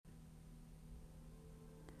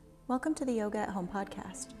Welcome to the Yoga at Home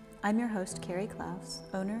podcast. I'm your host, Carrie Klaus,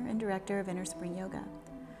 owner and director of Inner Spring Yoga.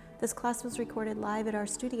 This class was recorded live at our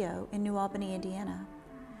studio in New Albany, Indiana.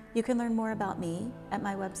 You can learn more about me at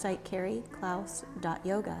my website,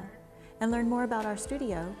 carrieklaus.yoga, and learn more about our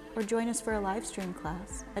studio or join us for a live stream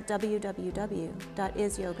class at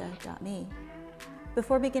www.isyoga.me.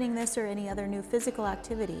 Before beginning this or any other new physical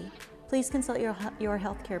activity, please consult your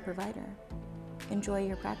healthcare provider. Enjoy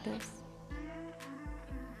your practice.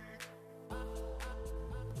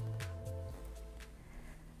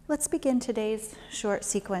 Let's begin today's short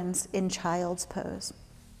sequence in child's pose.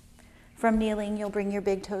 From kneeling, you'll bring your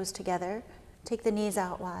big toes together, take the knees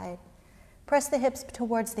out wide, press the hips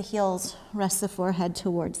towards the heels, rest the forehead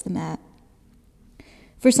towards the mat.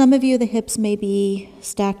 For some of you, the hips may be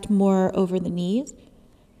stacked more over the knees.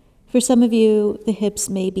 For some of you, the hips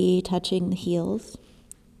may be touching the heels.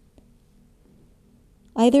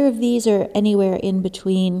 Either of these or anywhere in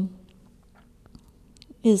between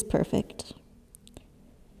is perfect.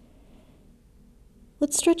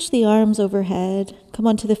 Let's stretch the arms overhead, come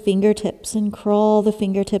onto the fingertips and crawl the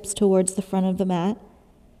fingertips towards the front of the mat.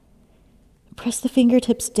 Press the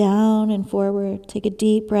fingertips down and forward. Take a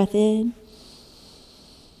deep breath in.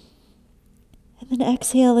 And then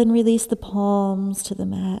exhale and release the palms to the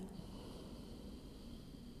mat.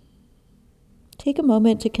 Take a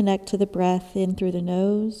moment to connect to the breath in through the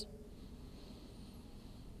nose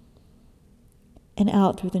and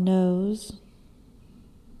out through the nose.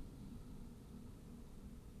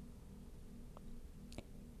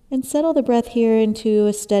 And settle the breath here into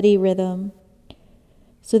a steady rhythm.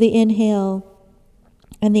 So the inhale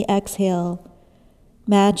and the exhale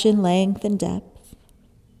match in length and depth.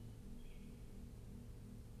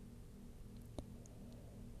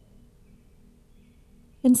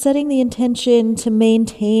 And setting the intention to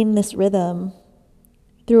maintain this rhythm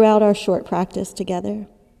throughout our short practice together.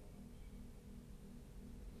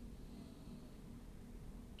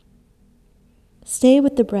 Stay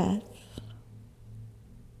with the breath.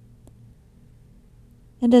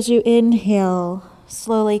 And as you inhale,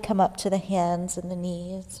 slowly come up to the hands and the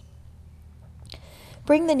knees.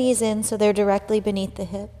 Bring the knees in so they're directly beneath the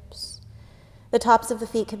hips. The tops of the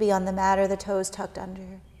feet could be on the mat or the toes tucked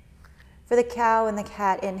under. For the cow and the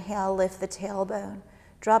cat, inhale, lift the tailbone.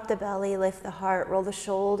 Drop the belly, lift the heart, roll the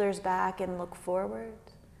shoulders back and look forward.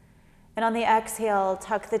 And on the exhale,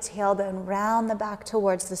 tuck the tailbone, round the back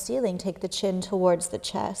towards the ceiling, take the chin towards the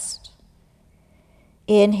chest.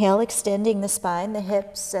 Inhale, extending the spine, the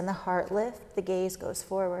hips and the heart lift, the gaze goes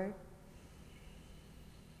forward.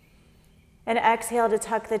 And exhale to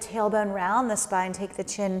tuck the tailbone round the spine, take the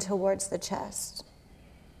chin towards the chest.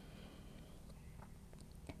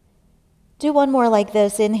 Do one more like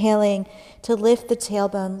this, inhaling to lift the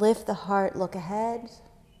tailbone, lift the heart, look ahead.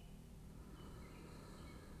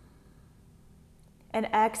 And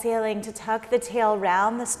exhaling to tuck the tail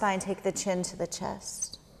round the spine, take the chin to the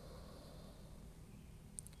chest.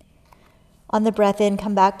 On the breath in,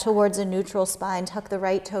 come back towards a neutral spine, tuck the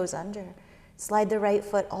right toes under. Slide the right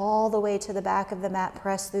foot all the way to the back of the mat,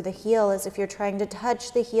 press through the heel as if you're trying to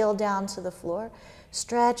touch the heel down to the floor.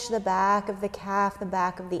 Stretch the back of the calf, the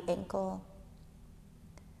back of the ankle.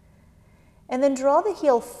 And then draw the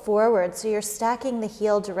heel forward so you're stacking the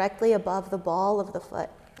heel directly above the ball of the foot.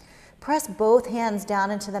 Press both hands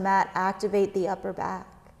down into the mat, activate the upper back.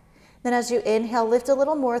 Then as you inhale, lift a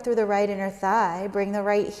little more through the right inner thigh. Bring the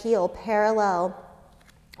right heel parallel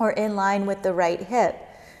or in line with the right hip.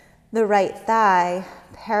 The right thigh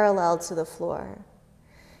parallel to the floor.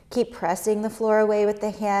 Keep pressing the floor away with the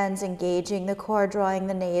hands, engaging the core, drawing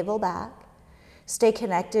the navel back. Stay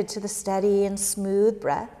connected to the steady and smooth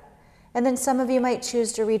breath. And then some of you might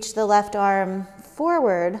choose to reach the left arm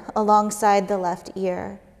forward alongside the left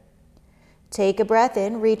ear. Take a breath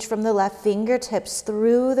in, reach from the left fingertips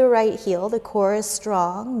through the right heel. The core is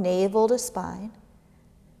strong, navel to spine.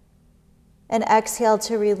 And exhale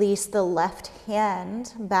to release the left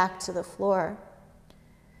hand back to the floor.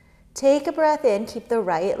 Take a breath in, keep the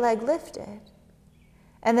right leg lifted.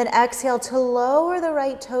 And then exhale to lower the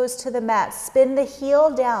right toes to the mat. Spin the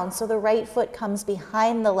heel down so the right foot comes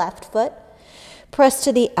behind the left foot. Press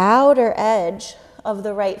to the outer edge of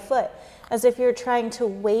the right foot, as if you're trying to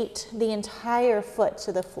weight the entire foot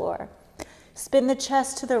to the floor. Spin the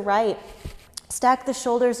chest to the right. Stack the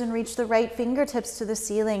shoulders and reach the right fingertips to the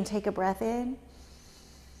ceiling. Take a breath in.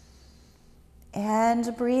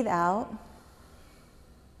 And breathe out.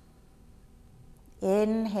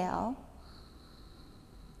 Inhale.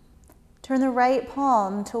 Turn the right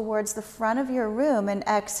palm towards the front of your room and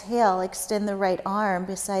exhale. Extend the right arm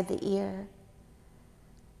beside the ear.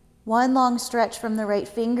 One long stretch from the right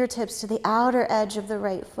fingertips to the outer edge of the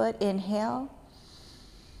right foot. Inhale.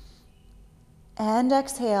 And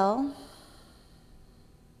exhale.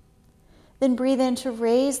 Then breathe in to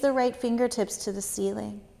raise the right fingertips to the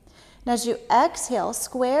ceiling. And as you exhale,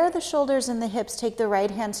 square the shoulders and the hips. Take the right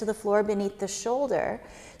hand to the floor beneath the shoulder.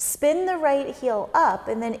 Spin the right heel up,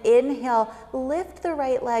 and then inhale, lift the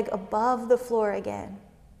right leg above the floor again.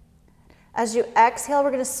 As you exhale, we're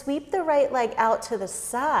going to sweep the right leg out to the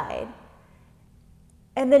side,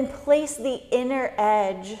 and then place the inner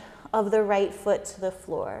edge of the right foot to the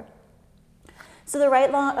floor. So the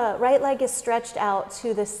right leg is stretched out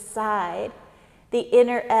to the side, the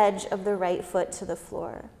inner edge of the right foot to the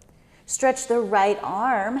floor. Stretch the right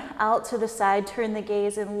arm out to the side, turn the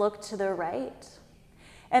gaze and look to the right.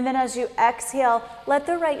 And then as you exhale, let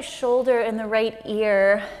the right shoulder and the right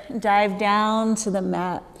ear dive down to the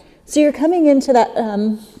mat. So you're coming into that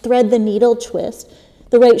thread the needle twist,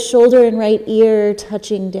 the right shoulder and right ear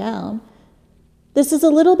touching down. This is a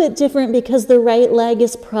little bit different because the right leg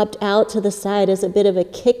is propped out to the side as a bit of a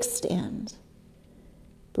kickstand.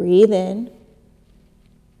 Breathe in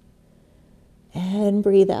and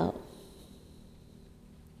breathe out.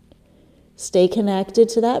 Stay connected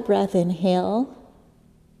to that breath. Inhale.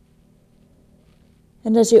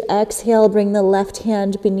 And as you exhale, bring the left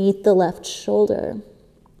hand beneath the left shoulder.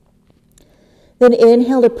 Then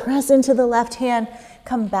inhale to press into the left hand.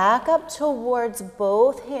 Come back up towards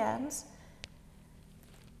both hands.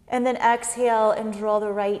 And then exhale and draw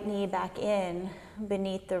the right knee back in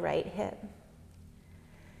beneath the right hip.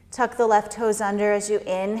 Tuck the left toes under as you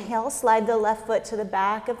inhale. Slide the left foot to the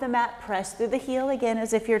back of the mat. Press through the heel again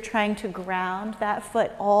as if you're trying to ground that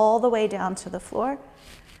foot all the way down to the floor.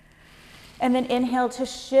 And then inhale to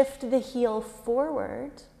shift the heel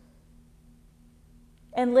forward.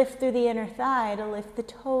 And lift through the inner thigh to lift the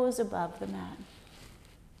toes above the mat.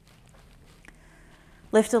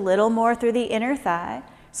 Lift a little more through the inner thigh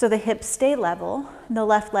so the hips stay level and the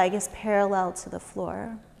left leg is parallel to the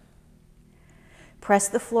floor. Press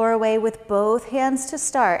the floor away with both hands to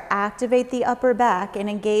start. Activate the upper back and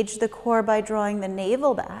engage the core by drawing the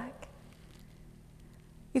navel back.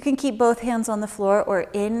 You can keep both hands on the floor or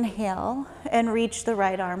inhale and reach the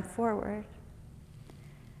right arm forward.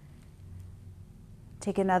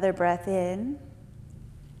 Take another breath in.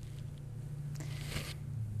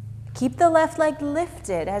 Keep the left leg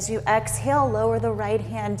lifted. As you exhale, lower the right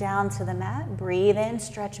hand down to the mat. Breathe in,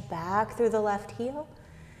 stretch back through the left heel.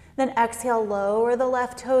 Then exhale, lower the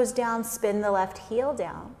left toes down, spin the left heel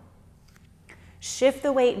down. Shift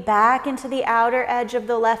the weight back into the outer edge of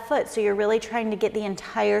the left foot. So you're really trying to get the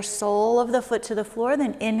entire sole of the foot to the floor.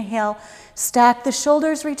 Then inhale, stack the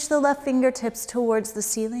shoulders, reach the left fingertips towards the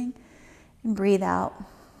ceiling, and breathe out.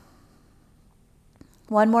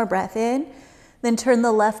 One more breath in. Then turn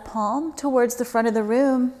the left palm towards the front of the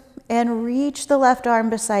room and reach the left arm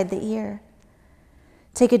beside the ear.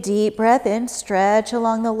 Take a deep breath in, stretch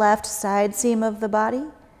along the left side seam of the body,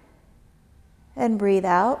 and breathe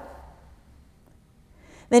out.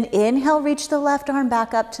 Then inhale, reach the left arm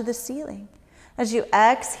back up to the ceiling. As you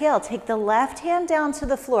exhale, take the left hand down to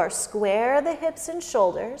the floor, square the hips and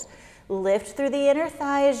shoulders, lift through the inner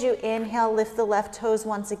thigh. As you inhale, lift the left toes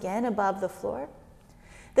once again above the floor.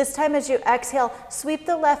 This time as you exhale, sweep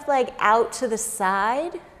the left leg out to the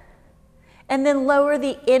side, and then lower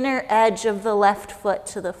the inner edge of the left foot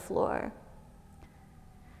to the floor.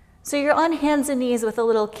 So you're on hands and knees with a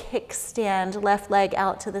little kickstand, left leg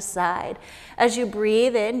out to the side. As you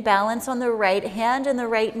breathe in, balance on the right hand and the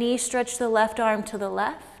right knee, stretch the left arm to the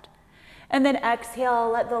left. And then exhale,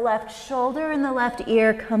 let the left shoulder and the left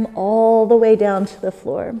ear come all the way down to the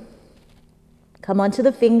floor. Come onto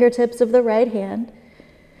the fingertips of the right hand.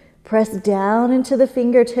 Press down into the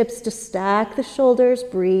fingertips to stack the shoulders,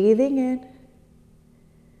 breathing in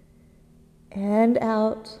and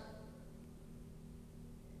out.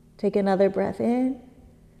 Take another breath in.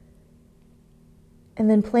 And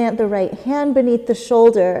then plant the right hand beneath the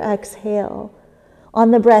shoulder. Exhale.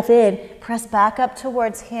 On the breath in, press back up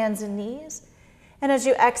towards hands and knees. And as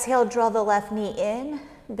you exhale, draw the left knee in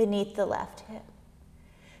beneath the left hip.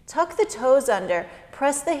 Tuck the toes under.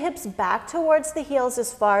 Press the hips back towards the heels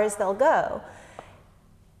as far as they'll go.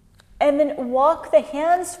 And then walk the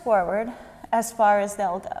hands forward as far as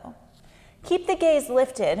they'll go. Keep the gaze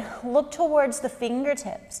lifted. Look towards the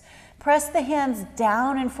fingertips. Press the hands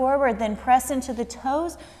down and forward, then press into the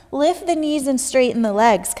toes. Lift the knees and straighten the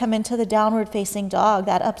legs. Come into the downward facing dog,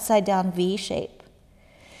 that upside down V shape.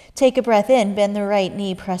 Take a breath in, bend the right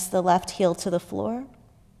knee, press the left heel to the floor.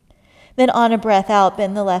 Then on a breath out,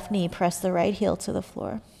 bend the left knee, press the right heel to the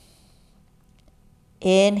floor.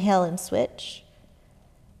 Inhale and switch.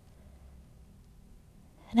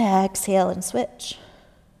 And exhale and switch.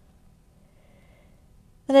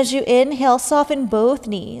 And as you inhale, soften both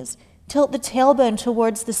knees. Tilt the tailbone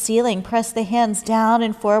towards the ceiling. Press the hands down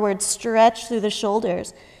and forward. Stretch through the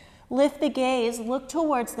shoulders. Lift the gaze, look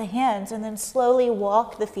towards the hands, and then slowly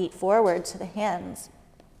walk the feet forward to the hands.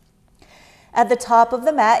 At the top of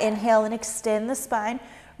the mat, inhale and extend the spine,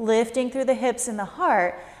 lifting through the hips and the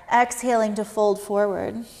heart, exhaling to fold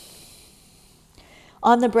forward.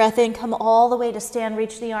 On the breath in, come all the way to stand,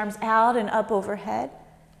 reach the arms out and up overhead.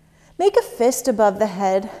 Make a fist above the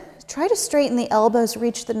head. Try to straighten the elbows,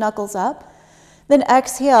 reach the knuckles up. Then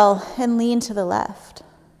exhale and lean to the left.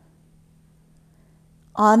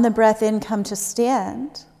 On the breath in, come to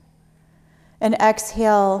stand. And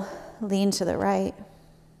exhale, lean to the right.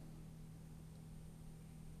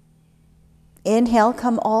 Inhale,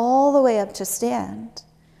 come all the way up to stand.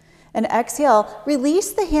 And exhale,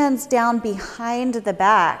 release the hands down behind the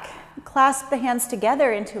back. Clasp the hands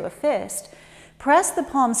together into a fist. Press the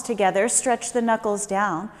palms together, stretch the knuckles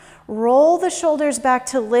down. Roll the shoulders back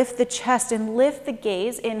to lift the chest and lift the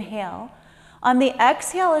gaze. Inhale. On the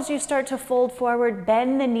exhale, as you start to fold forward,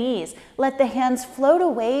 bend the knees. Let the hands float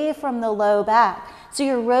away from the low back. So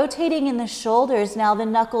you're rotating in the shoulders. Now the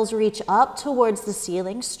knuckles reach up towards the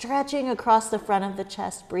ceiling, stretching across the front of the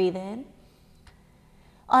chest. Breathe in.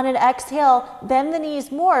 On an exhale, bend the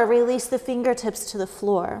knees more. Release the fingertips to the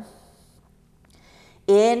floor.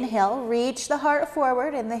 Inhale, reach the heart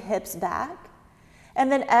forward and the hips back.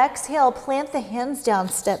 And then exhale, plant the hands down,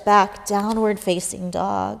 step back, downward facing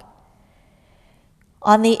dog.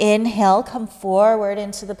 On the inhale, come forward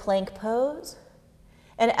into the plank pose.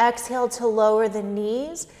 And exhale to lower the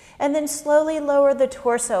knees. And then slowly lower the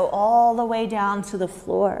torso all the way down to the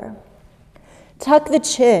floor. Tuck the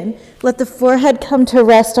chin. Let the forehead come to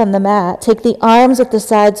rest on the mat. Take the arms at the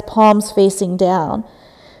sides, palms facing down.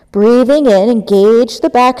 Breathing in, engage the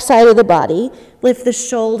back side of the body. Lift the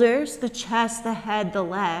shoulders, the chest, the head, the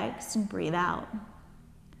legs, and breathe out.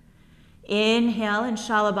 Inhale in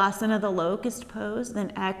Shalabhasana, the locust pose,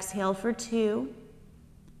 then exhale for 2.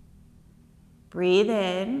 Breathe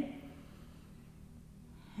in,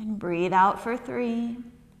 and breathe out for 3.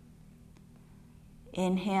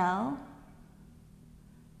 Inhale.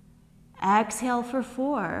 Exhale for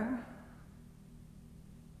 4.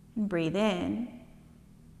 And breathe in.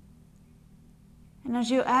 And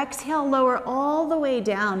as you exhale, lower all the way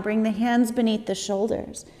down. Bring the hands beneath the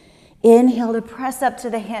shoulders. Inhale to press up to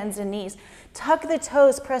the hands and knees. Tuck the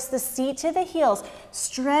toes, press the seat to the heels.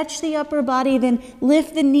 Stretch the upper body, then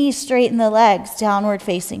lift the knees, straighten the legs. Downward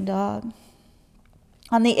facing dog.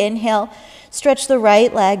 On the inhale, stretch the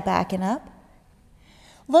right leg back and up.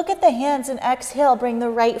 Look at the hands and exhale, bring the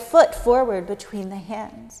right foot forward between the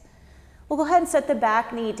hands. We'll go ahead and set the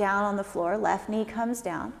back knee down on the floor. Left knee comes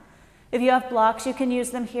down. If you have blocks, you can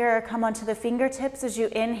use them here or come onto the fingertips. As you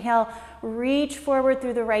inhale, reach forward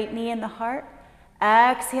through the right knee and the heart.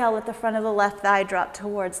 Exhale, let the front of the left thigh drop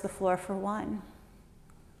towards the floor for 1.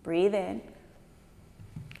 Breathe in.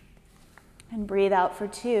 And breathe out for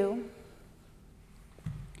 2.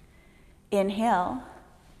 Inhale.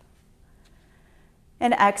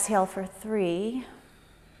 And exhale for 3.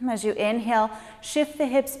 As you inhale, shift the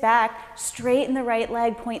hips back, straighten the right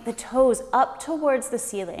leg, point the toes up towards the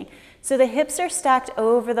ceiling. So the hips are stacked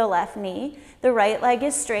over the left knee. The right leg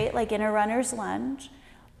is straight like in a runner's lunge.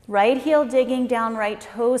 Right heel digging down, right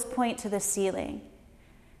toes point to the ceiling.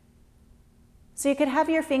 So you could have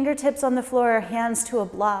your fingertips on the floor or hands to a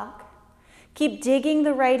block. Keep digging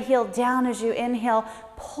the right heel down as you inhale.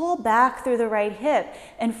 Pull back through the right hip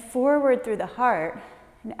and forward through the heart.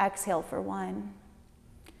 And exhale for 1.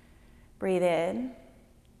 Breathe in.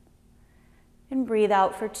 And breathe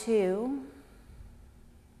out for 2.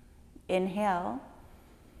 Inhale.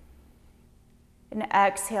 And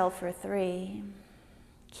exhale for 3.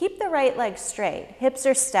 Keep the right leg straight. Hips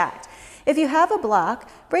are stacked. If you have a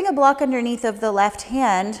block, bring a block underneath of the left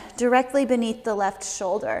hand, directly beneath the left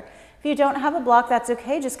shoulder. If you don't have a block, that's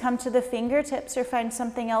okay. Just come to the fingertips or find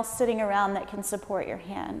something else sitting around that can support your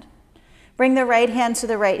hand. Bring the right hand to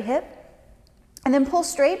the right hip, and then pull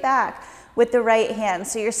straight back with the right hand.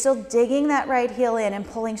 So you're still digging that right heel in and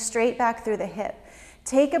pulling straight back through the hip.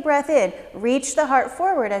 Take a breath in. Reach the heart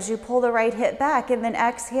forward as you pull the right hip back, and then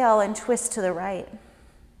exhale and twist to the right.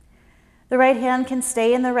 The right hand can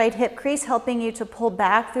stay in the right hip crease, helping you to pull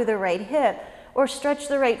back through the right hip, or stretch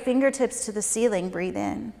the right fingertips to the ceiling. Breathe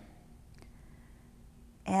in.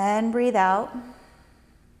 And breathe out.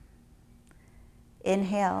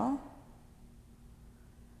 Inhale.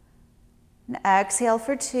 And exhale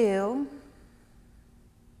for 2.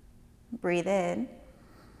 Breathe in.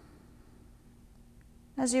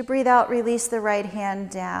 As you breathe out, release the right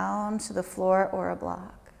hand down to the floor or a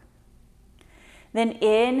block. Then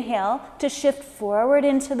inhale to shift forward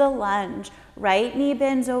into the lunge. Right knee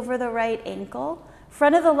bends over the right ankle.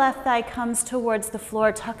 Front of the left thigh comes towards the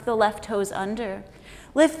floor. Tuck the left toes under.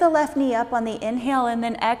 Lift the left knee up on the inhale and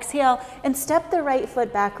then exhale and step the right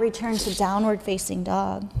foot back. Return to downward facing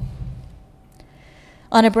dog.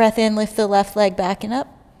 On a breath in, lift the left leg back and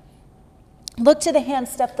up. Look to the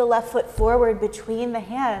hands, step the left foot forward between the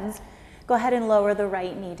hands. Go ahead and lower the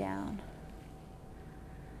right knee down.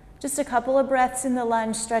 Just a couple of breaths in the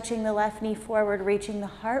lunge, stretching the left knee forward, reaching the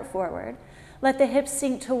heart forward. Let the hips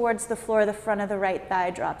sink towards the floor. The front of the right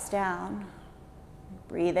thigh drops down.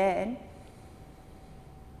 Breathe in.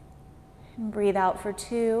 And breathe out for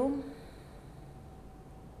 2.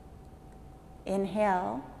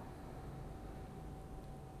 Inhale.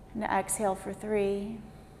 And exhale for 3.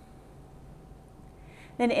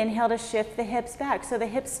 Then inhale to shift the hips back. So the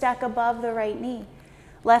hips stack above the right knee.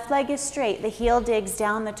 Left leg is straight. The heel digs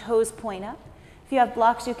down, the toes point up. If you have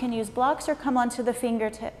blocks, you can use blocks or come onto the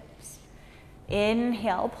fingertips.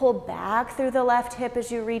 Inhale, pull back through the left hip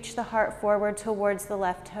as you reach the heart forward towards the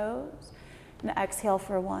left toes. And exhale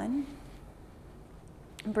for 1.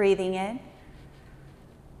 Breathing in.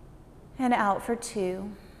 And out for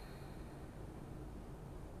 2.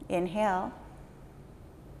 Inhale.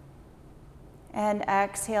 And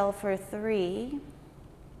exhale for 3.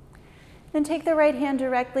 Then take the right hand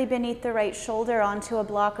directly beneath the right shoulder onto a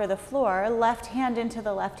block or the floor. Left hand into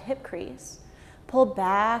the left hip crease. Pull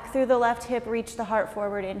back through the left hip, reach the heart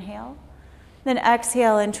forward, inhale. Then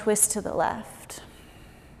exhale and twist to the left.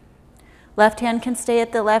 Left hand can stay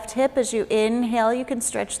at the left hip. As you inhale, you can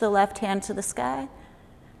stretch the left hand to the sky.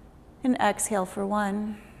 And exhale for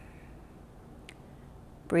 1.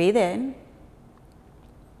 Breathe in.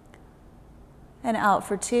 And out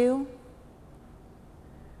for 2.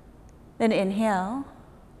 Then inhale.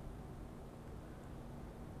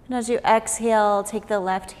 And as you exhale, take the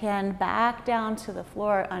left hand back down to the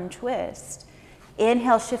floor, untwist.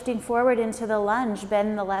 Inhale, shifting forward into the lunge,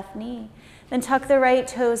 bend the left knee. Then tuck the right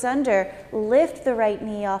toes under, lift the right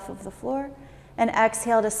knee off of the floor, and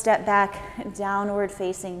exhale to step back, downward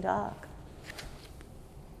facing dog.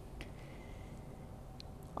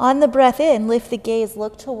 On the breath in, lift the gaze,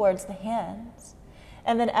 look towards the hands,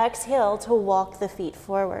 and then exhale to walk the feet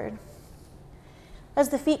forward. As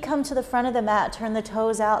the feet come to the front of the mat, turn the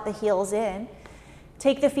toes out, the heels in.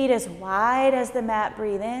 Take the feet as wide as the mat,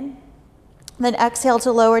 breathe in. Then exhale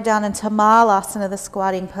to lower down into Malasana, the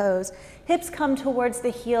squatting pose. Hips come towards the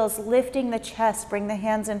heels, lifting the chest, bring the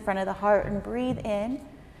hands in front of the heart, and breathe in.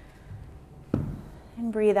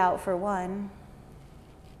 And breathe out for 1.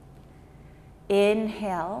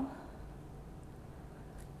 Inhale.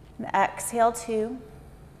 And exhale 2.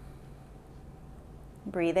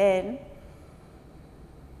 Breathe in.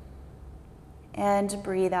 And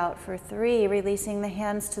breathe out for 3, releasing the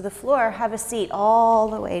hands to the floor. Have a seat all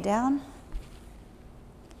the way down.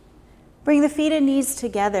 Bring the feet and knees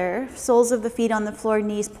together. Soles of the feet on the floor,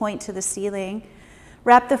 knees point to the ceiling.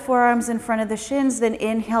 Wrap the forearms in front of the shins, then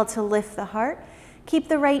inhale to lift the heart. Keep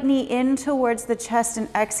the right knee in towards the chest and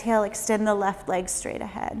exhale, extend the left leg straight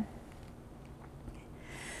ahead.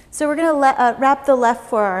 So we're going to wrap the left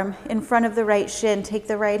forearm in front of the right shin. Take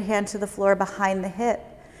the right hand to the floor behind the hip.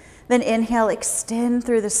 Then inhale, extend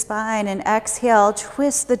through the spine, and exhale,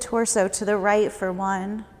 twist the torso to the right for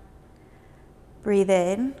 1. Breathe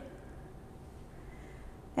in.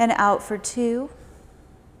 And out for 2.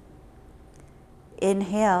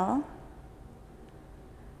 Inhale.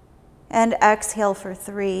 And exhale for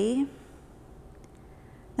 3.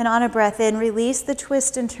 Then on a breath in, release the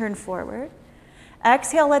twist and turn forward.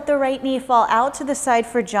 Exhale, let the right knee fall out to the side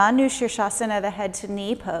for Janu Shirshasana, the head to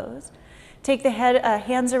knee pose. Take the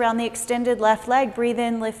hands around the extended left leg. Breathe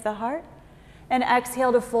in, lift the heart. And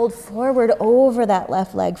exhale to fold forward over that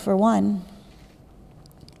left leg for 1.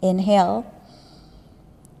 Inhale.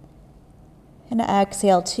 And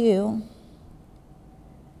exhale 2.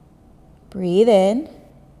 Breathe in.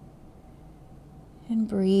 And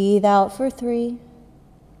breathe out for 3.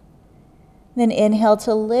 Then inhale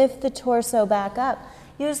to lift the torso back up.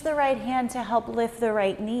 Use the right hand to help lift the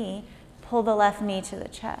right knee. Pull the left knee to the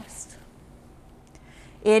chest.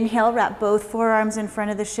 Inhale, wrap both forearms in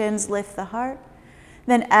front of the shins, lift the heart.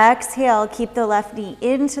 Then exhale, keep the left knee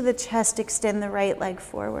into the chest, extend the right leg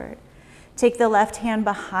forward. Take the left hand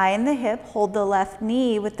behind the hip, hold the left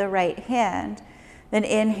knee with the right hand. Then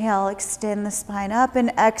inhale, extend the spine up, and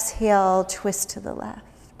exhale, twist to the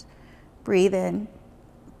left. Breathe in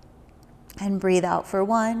and breathe out for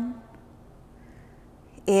 1.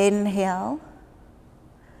 Inhale.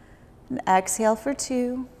 And exhale for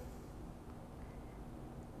 2.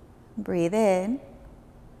 Breathe in.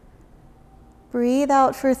 Breathe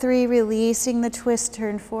out for 3, releasing the twist,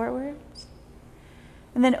 turn forward.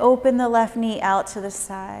 And then open the left knee out to the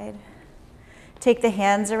side. Take the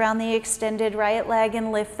hands around the extended right leg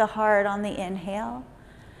and lift the heart on the inhale.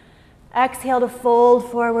 Exhale to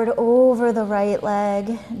fold forward over the right leg.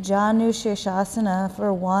 Janu Shirshasana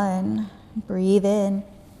for 1. Breathe in.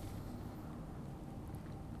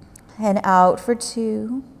 And out for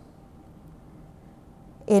 2.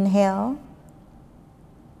 Inhale.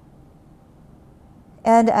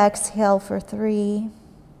 And exhale for 3.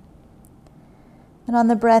 And on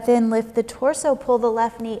the breath in, lift the torso, pull the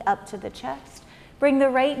left knee up to the chest. Bring the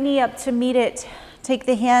right knee up to meet it. Take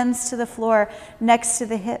the hands to the floor next to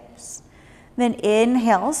the hips. Then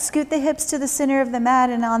inhale, scoot the hips to the center of the mat,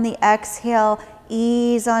 and on the exhale,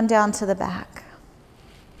 ease on down to the back.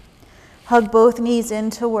 Hug both knees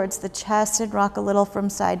in towards the chest and rock a little from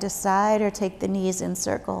side to side, or take the knees in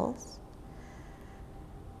circles.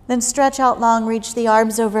 Then stretch out long, reach the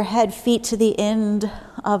arms overhead, feet to the end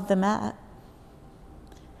of the mat.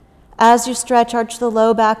 As you stretch, arch the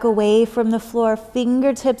low back away from the floor,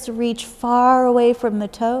 fingertips reach far away from the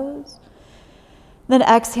toes. Then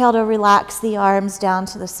exhale to relax the arms down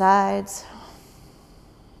to the sides.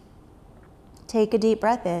 Take a deep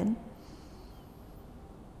breath in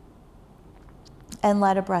and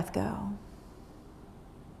let a breath go.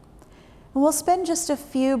 And we'll spend just a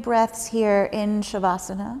few breaths here in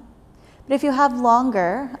Shavasana. But if you have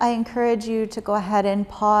longer, I encourage you to go ahead and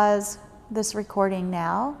pause this recording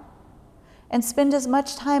now and spend as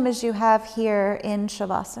much time as you have here in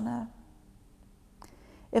Shavasana.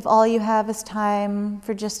 If all you have is time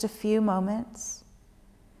for just a few moments,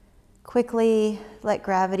 quickly let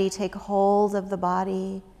gravity take hold of the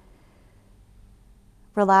body.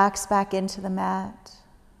 Relax back into the mat.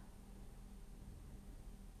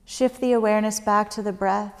 Shift the awareness back to the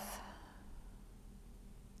breath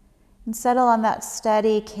and settle on that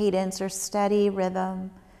steady cadence or steady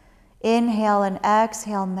rhythm. Inhale and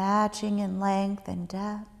exhale, matching in length and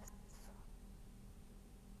depth.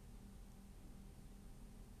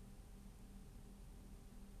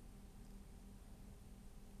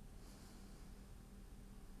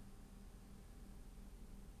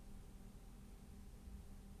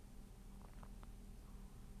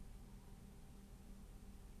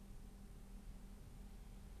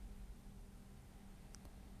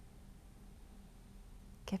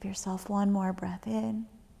 Give yourself one more breath in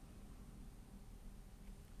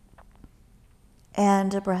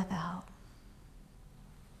and a breath out.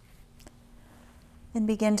 And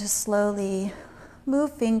begin to slowly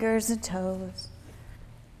move fingers and toes.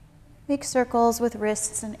 Make circles with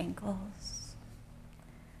wrists and ankles.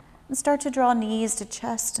 And start to draw knees to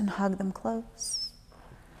chest and hug them close.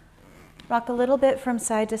 Rock a little bit from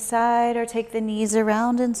side to side or take the knees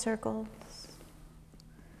around in circles.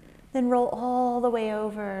 Then roll all the way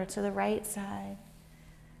over to the right side.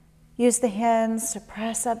 Use the hands to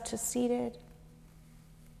press up to seated.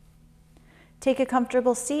 Take a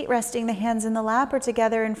comfortable seat, resting the hands in the lap or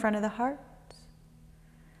together in front of the heart.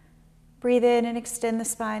 Breathe in and extend the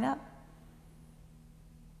spine up.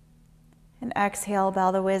 And exhale,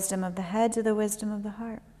 bow the wisdom of the head to the wisdom of the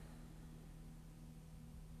heart.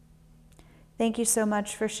 Thank you so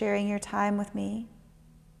much for sharing your time with me.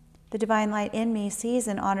 The divine light in me sees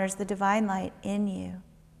and honors the divine light in you.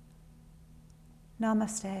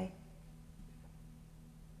 Namaste.